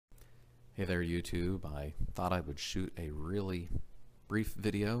Hey there YouTube, I thought I would shoot a really brief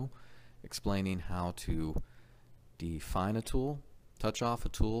video explaining how to define a tool, touch off a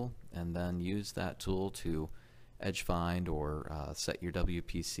tool, and then use that tool to edge find or set your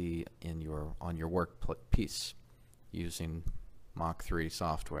WPC on your Workpiece using Mach3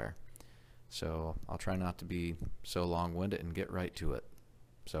 software. So I'll try not to be so long-winded and get right to it.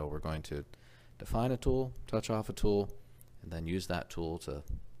 So we're going to define a tool, touch off a tool, and then use that tool to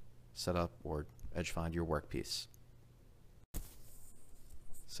set up or edge find your Workpiece.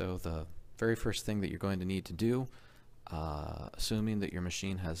 So the very first thing that you're going to need to do, assuming that your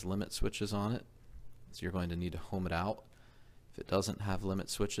machine has limit switches on it, is you're going to need to home it out. If it doesn't have limit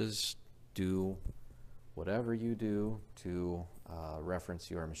switches, do whatever you do to reference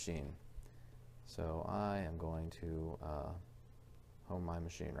your machine. So I am going to home my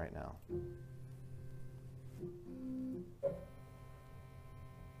machine right now.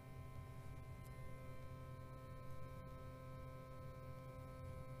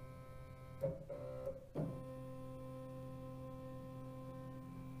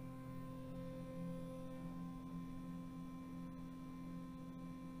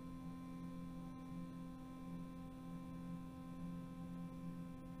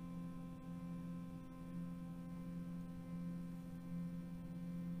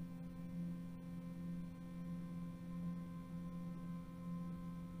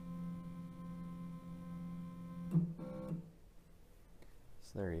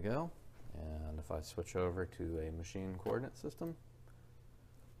 So there you go, and if I switch over to a machine coordinate system,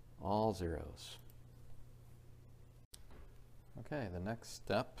 all zeros. Okay, the next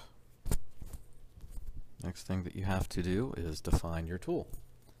thing that you have to do is define your tool.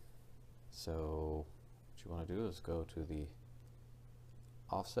 So what you want to do is go to the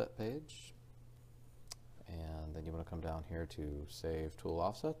offset page, and then you want to come down here to save tool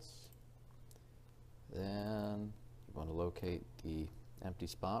offsets. Then you want to locate the empty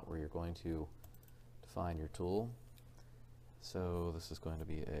spot where you're going to define your tool. So this is going to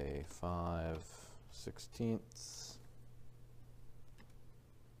be a 5/16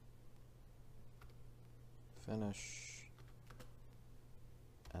 finish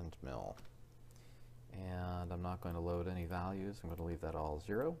end mill. And I'm not going to load any values. I'm going to leave that all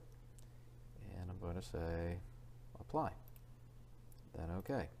 0. And I'm going to say apply. Then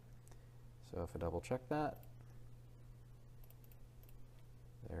OK. So if I double check that,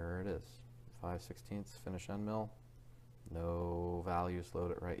 there it is, 5/16 finish end mill. No values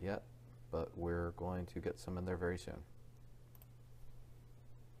loaded right yet, but we're going to get some in there very soon.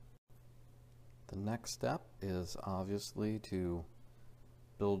 The next step is obviously to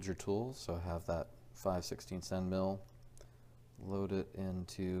build your tool. So have that 5/16 end mill, load it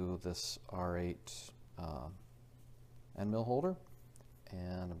into this R8 end mill holder,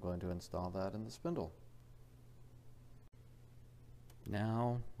 and I'm going to install that in the spindle.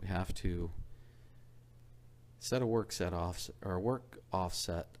 Now we have to set a work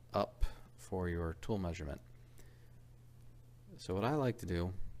offset up for your tool measurement. So what I like to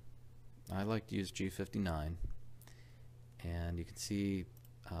do, I like to use G59, and you can see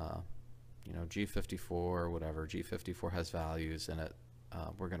G54 or whatever. G54 has values in it.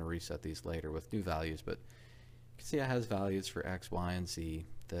 We're going to reset these later with new values, but you can see it has values for X, Y, and Z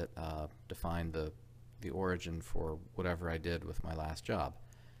that define the origin for whatever I did with my last job.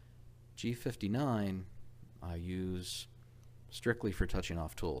 G59 I use strictly for touching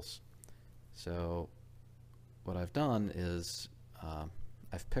off tools. So what I've done is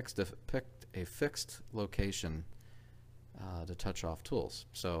I've picked a fixed location to touch off tools.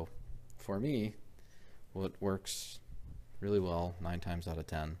 So for me, what works really well 9 times out of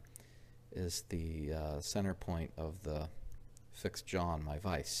 10 is the center point of the fixed jaw on my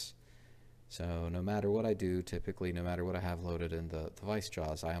vise. So no matter what I do, typically no matter what I have loaded in the vise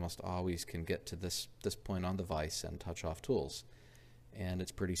jaws, I almost always can get to this point on the vise and touch off tools. And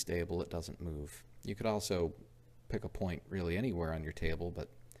it's pretty stable, it doesn't move. You could also pick a point really anywhere on your table, but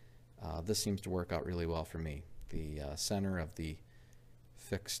this seems to work out really well for me. The center of the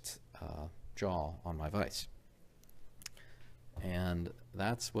fixed jaw on my vise. And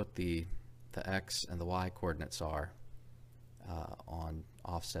that's what the X and the Y coordinates are on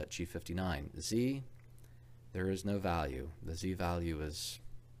offset G59. Z, there is no value. The Z value is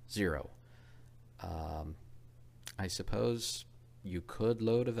 0. I suppose you could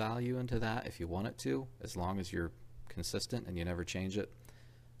load a value into that if you wanted to, as long as you're consistent and you never change it.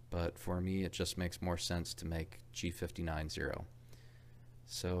 But for me, it just makes more sense to make G59 0.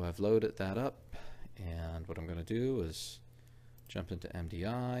 So I've loaded that up, and what I'm going to do is jump into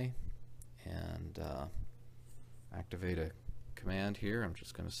MDI and activate a command here. I'm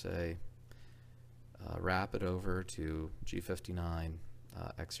just going to say wrap it over to G59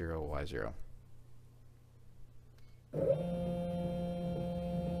 X0 Y0.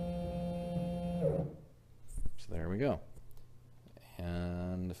 So there we go.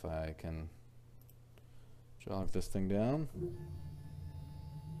 And if I can jog this thing down,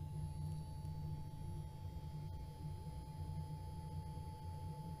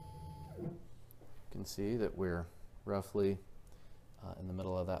 you can see that we're roughly in the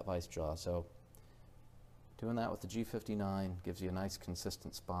middle of that vice jaw. So doing that with the G59 gives you a nice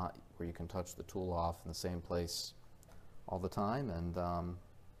consistent spot where you can touch the tool off in the same place all the time, and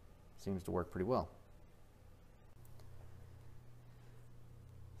seems to work pretty well.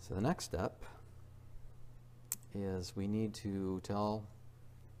 So the next step is we need to tell,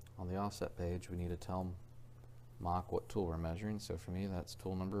 on the offset page, we need to tell Mach what tool we're measuring. So for me, that's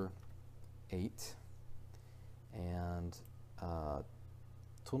tool number 8. And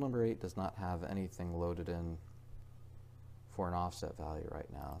tool number 8 does not have anything loaded in for an offset value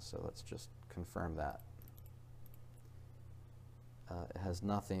right now, so let's just confirm that. It has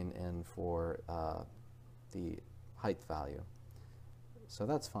nothing in for the height value, so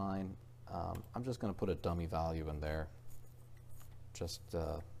that's fine. I'm just going to put a dummy value in there, just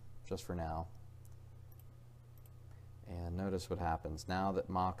for now. And notice what happens now that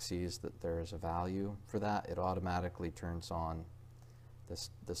Mach sees that there is a value for that. It automatically turns on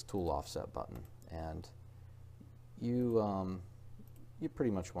this tool offset button, and you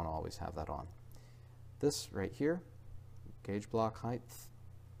pretty much want to always have that on. This right here, gauge block height,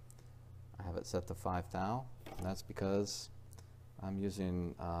 I have it set to 5 thou, and that's because I'm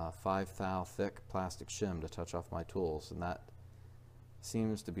using 5 thou thick plastic shim to touch off my tools, and that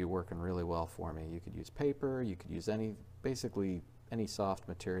seems to be working really well for me. You could use paper, you could use basically any soft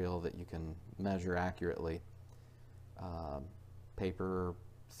material that you can measure accurately. Paper,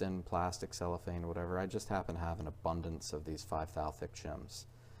 thin plastic, cellophane, whatever. I just happen to have an abundance of these 5 thou thick shims.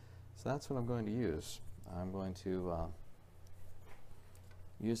 So that's what I'm going to use. I'm going to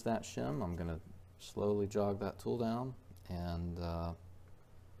use that shim. I'm going to slowly jog that tool down and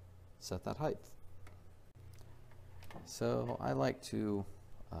set that height. So I like to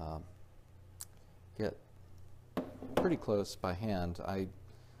get pretty close by hand. I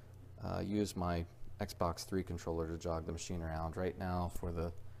use my Xbox 3 controller to jog the machine around. Right now,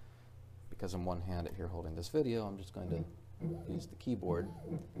 because I'm one-handed here holding this video, I'm just going to use the keyboard,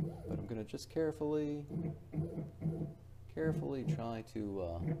 but I'm going to just carefully try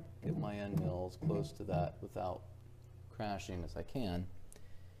to get my end mills close to that without crashing as I can.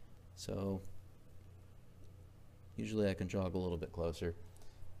 So usually I can jog a little bit closer,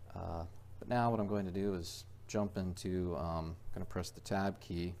 but now what I'm going to do is jump into, I'm going to press the tab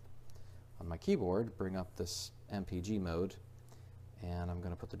key on my keyboard, bring up this MPG mode, and I'm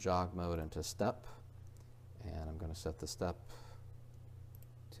going to put the jog mode into step, and I'm going to set the step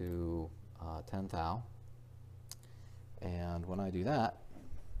to 10 thou. And when I do that,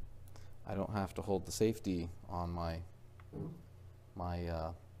 I don't have to hold the safety on my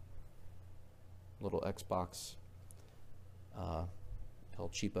little Xbox El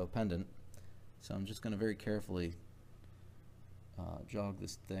Cheapo pendant. So I'm just going to very carefully jog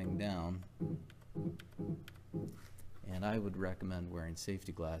this thing down, and I would recommend wearing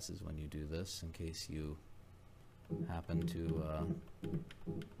safety glasses when you do this in case you happen to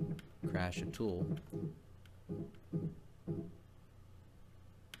crash a tool.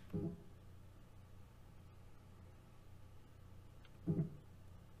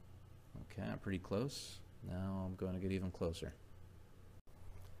 Okay, I'm pretty close. Now I'm going to get even closer.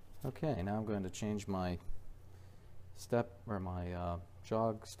 Okay, now I'm going to change my step, or my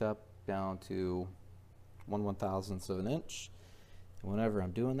jog step, down to 1/1000th of an inch. And whenever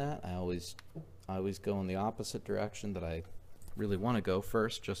I'm doing that, I always go in the opposite direction that I really want to go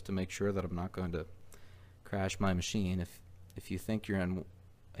first, just to make sure that I'm not going to crash my machine. If you think you're in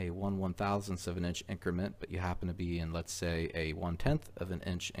a 1/1000th of an inch increment, but you happen to be in, let's say, a 1/10th of an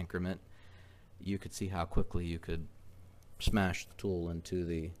inch increment, you could see how quickly you could smash the tool into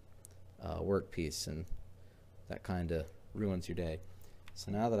the workpiece, and that kind of ruins your day.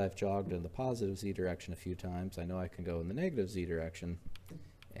 So now that I've jogged in the positive Z direction a few times, I know I can go in the negative Z direction,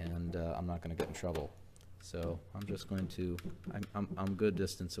 and I'm not going to get in trouble. So I'm just going to, I'm good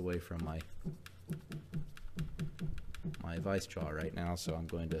distance away from my vice jaw right now, so I'm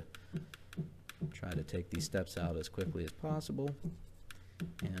going to try to take these steps out as quickly as possible.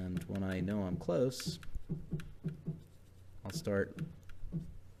 And when I know I'm close, I'll start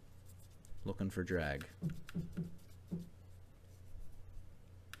looking for drag.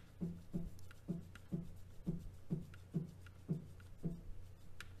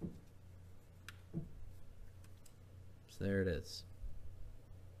 So there it is.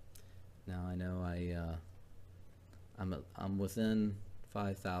 Now I know I'm within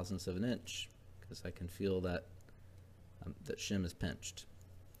 5/1000ths of an inch because I can feel that that shim is pinched.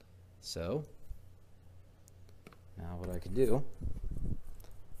 So now what I can do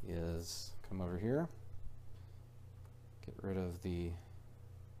is come over here, get rid of the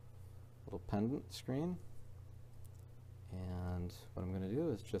little pendant screen, and what I'm going to do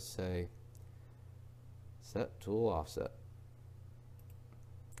is just say set tool offset.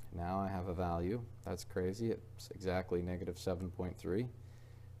 Now I have a value. That's crazy. It's exactly -7.3.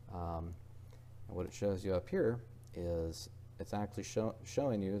 And what it shows you up here is it's actually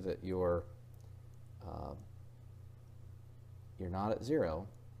showing you that you're not at 0.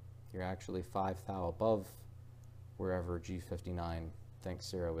 You're actually 5 thou above wherever G59 thinks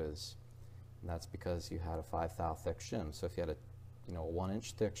 0 is. And that's because you had a 5 thou thick shim. So if you had a 1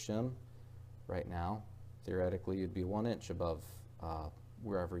 inch thick shim right now, theoretically you'd be 1 inch above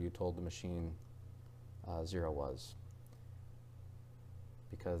wherever you told the machine 0 was.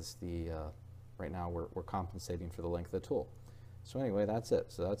 Because right now we're compensating for the length of the tool. So anyway, that's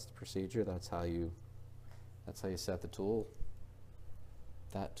it. So that's the procedure. That's how you set the tool.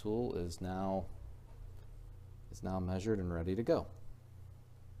 That tool is now measured and ready to go.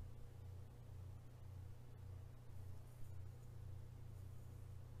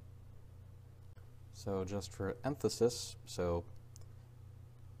 So just for emphasis, so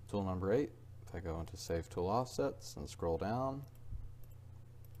tool number 8, if I go into Save Tool Offsets and scroll down,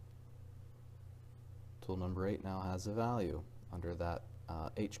 tool number 8 now has a value under that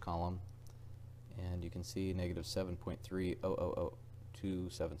H column, and you can see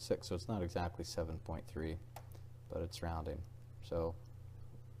 -7.300276, so it's not exactly 7.3, but it's rounding. So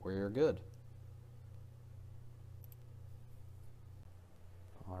we're good.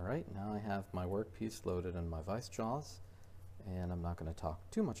 Alright, now I have my workpiece loaded in my vice jaws, and I'm not going to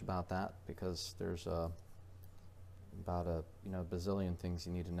talk too much about that because there's about a bazillion things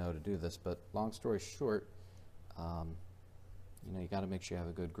you need to know to do this, but long story short, you got to make sure you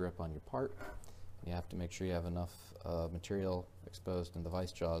have a good grip on your part. You have to make sure you have enough material exposed in the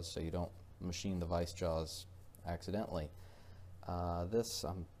vice jaws so you don't machine the vice jaws accidentally. This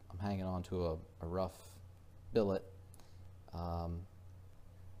I'm hanging on to a rough billet.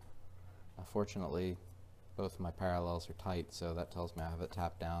 Unfortunately, both of my parallels are tight, so that tells me I have it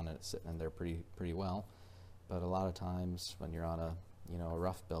tapped down and it's sitting in there pretty well. But a lot of times when you're on a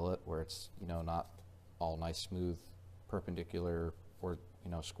rough billet where it's not all nice smooth perpendicular or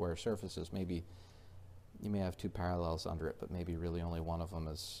square surfaces, maybe you may have 2 parallels under it, but maybe really only one of them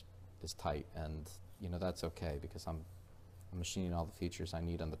is tight, and that's okay because I'm machining all the features I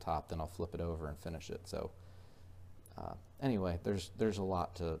need on the top, then I'll flip it over and finish it. So anyway, there's a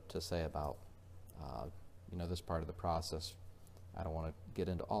lot to say about this part of the process. I don't want to get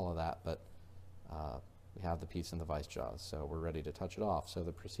into all of that, but we have the piece in the vice jaws, so we're ready to touch it off. So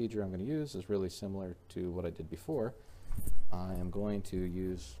the procedure I'm going to use is really similar to what I did before. I am going to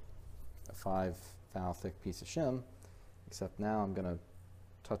use a 5 thou thick piece of shim, except now I'm going to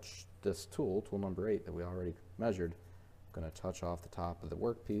touch this tool number 8 that we already measured. I'm going to touch off the top of the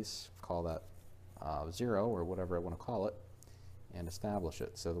workpiece, call that 0 or whatever I want to call it, and establish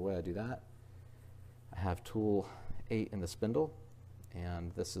it. So the way I do that, I have tool 8 in the spindle,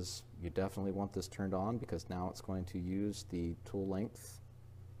 and this is, you definitely want this turned on because now it's going to use the tool length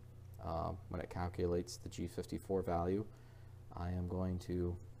when it calculates the G54 value. I am going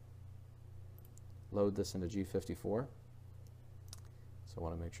to load this into G54, so I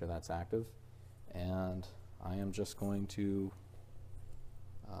want to make sure that's active, and I am just going to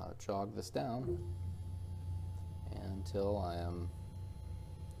jog this down until I am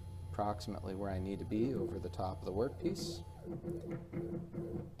approximately where I need to be over the top of the workpiece,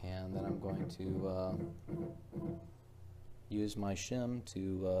 and then I'm going to use my shim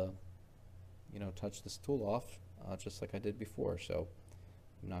to touch this tool off just like I did before. So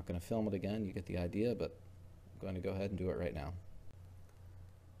I'm not going to film it again, you get the idea, but I'm going to go ahead and do it right now.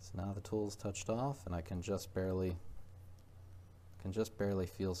 So now the tool's touched off, and I can just barely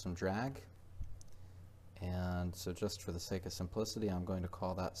feel some drag. And so just for the sake of simplicity, I'm going to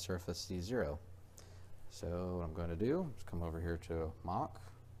call that surface C0. So what I'm going to do is come over here to Mach,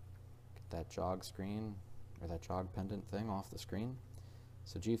 get that jog screen, or that jog pendant thing off the screen.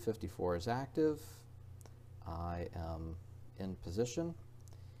 So G54 is active. I am in position.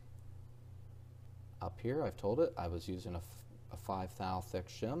 Up here, I've told it I was using a 5 thou thick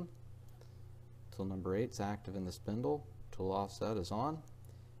shim. Tool number 8 is active in the spindle. Tool offset is on.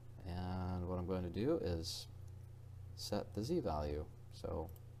 And what I'm going to do is set the Z value. So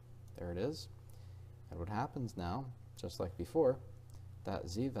there it is. And what happens now just like before, that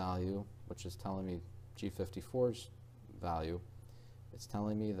z value, which is telling me G54's value, it's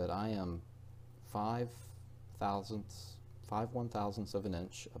telling me that I am 5/1000ths of an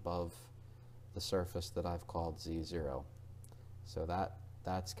inch above the surface that I've called Z0. So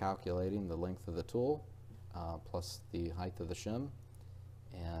that's calculating the length of the tool plus the height of the shim,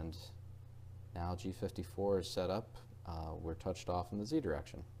 and now G54 is set up. We're touched off in the Z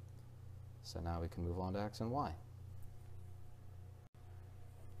direction. So now we can move on to X and Y.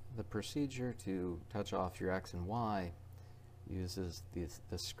 The procedure to touch off your X and Y uses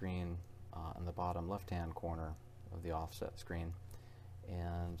this screen in the bottom left-hand corner of the offset screen.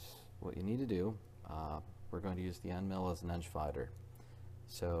 And what you need to do, we're going to use the end mill as an edge finder.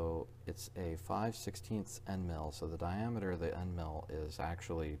 So it's a 5/16 end mill, so the diameter of the end mill is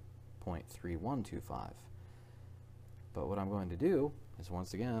actually 0.3125. But what I'm going to do is,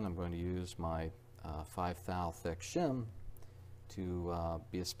 once again, I'm going to use my 5 thou thick shim to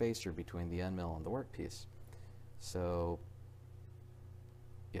be a spacer between the end mill and the workpiece. So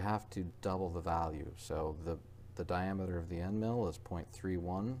you have to double the value. So the diameter of the end mill is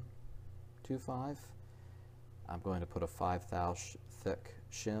 0.3125. I'm going to put a 5 thou thick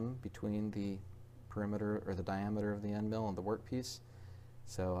shim between the perimeter or the diameter of the end mill and the workpiece.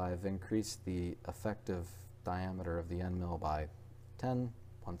 So I've increased the effective diameter of the end mill by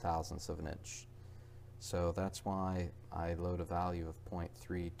 10/1000ths of an inch. So that's why I load a value of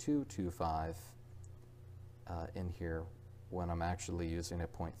 0.3225 in here when I'm actually using a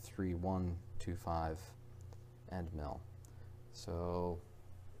 0.3125 end mill. So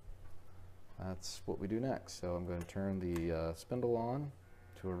that's what we do next. So I'm going to turn the spindle on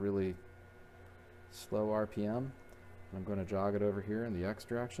to a really slow RPM, and I'm going to jog it over here in the X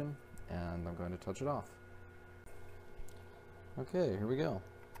direction, and I'm going to touch it off. Okay, here we go.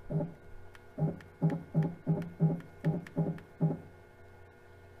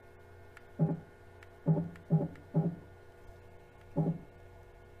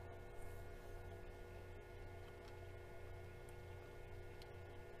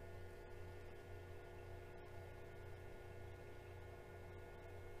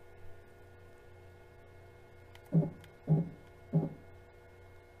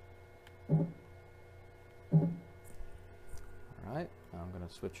 Alright, now I'm going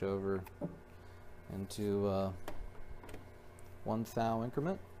to switch over into 1 thou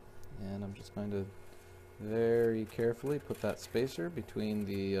increment, and I'm just going to very carefully put that spacer between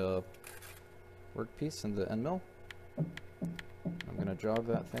the workpiece and the end mill. I'm going to jog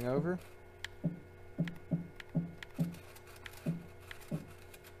that thing over.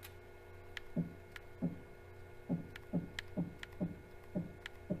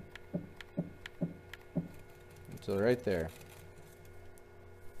 So right there,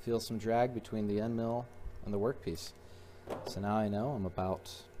 feel some drag between the end mill and the workpiece. So now I know I'm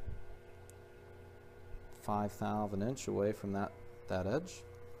about 5 thou of an inch away from that edge.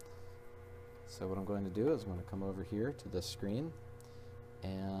 So what I'm going to do is I'm going to come over here to this screen,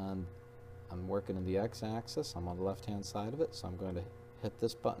 and I'm working in the X-axis. I'm on the left-hand side of it, so I'm going to hit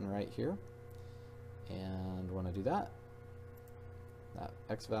this button right here. And when I do that, that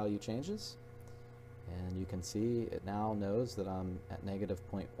X value changes. And you can see it now knows that I'm at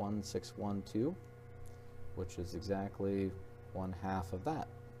 -0.1612, which is exactly 1/2 of that.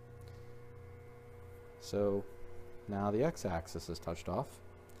 So now the X-axis is touched off,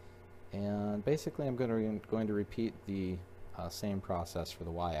 and basically I'm going to repeat the same process for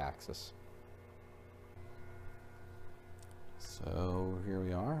the Y-axis. So here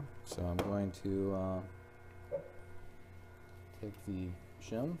we are. So I'm going to take the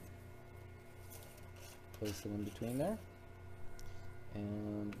shim, place it in between there,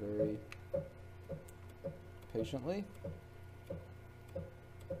 and very patiently,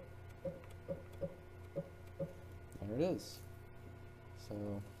 there it is. So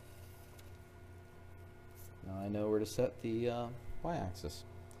now I know where to set the Y-axis.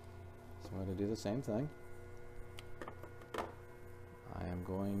 So I'm going to do the same thing. I am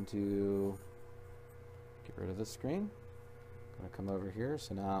going to get rid of this screen. I'm going to come over here.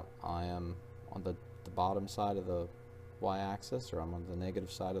 So now I am on the bottom side of the Y-axis, or I'm on the negative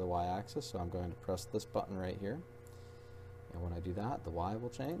side of the Y-axis, so I'm going to press this button right here, and when I do that, the Y will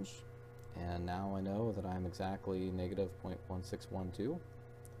change, and now I know that I'm exactly -0.1612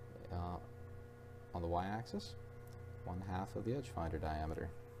 on the Y-axis, 1/2 of the edge finder diameter.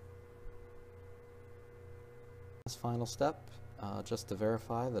 This final step, just to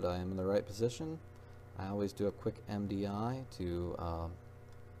verify that I am in the right position, I always do a quick MDI to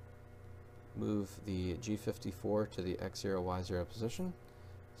move the G54 to the X0, Y0 position.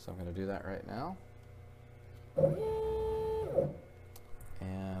 So I'm going to do that right now. And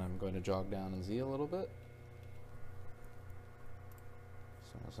I'm going to jog down in Z a little bit.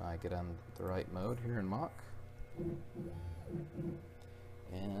 As soon as I get on the right mode here in Mach.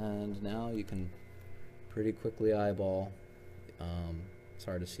 And now you can pretty quickly eyeball. It's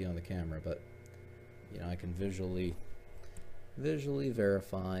hard to see on the camera, but you know, I can visually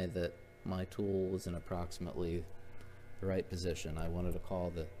verify that my tool was in approximately the right position. I wanted to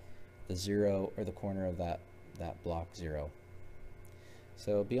call the 0 or the corner of that block 0.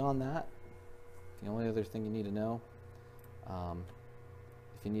 So beyond that, the only other thing you need to know,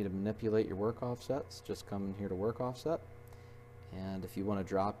 if you need to manipulate your work offsets, just come in here to work offset, and if you want to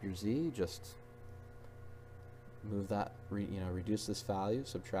drop your Z, just move that, reduce this value,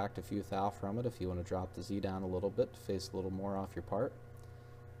 subtract a few thou from it if you want to drop the Z down a little bit to face a little more off your part.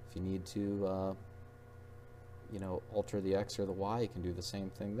 If you need to alter the X or the Y, you can do the same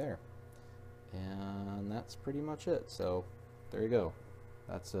thing there. And that's pretty much it. So there you go.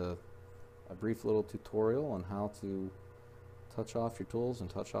 That's a brief little tutorial on how to touch off your tools and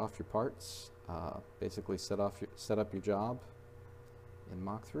touch off your parts. Basically set up your job in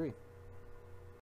Mach 3.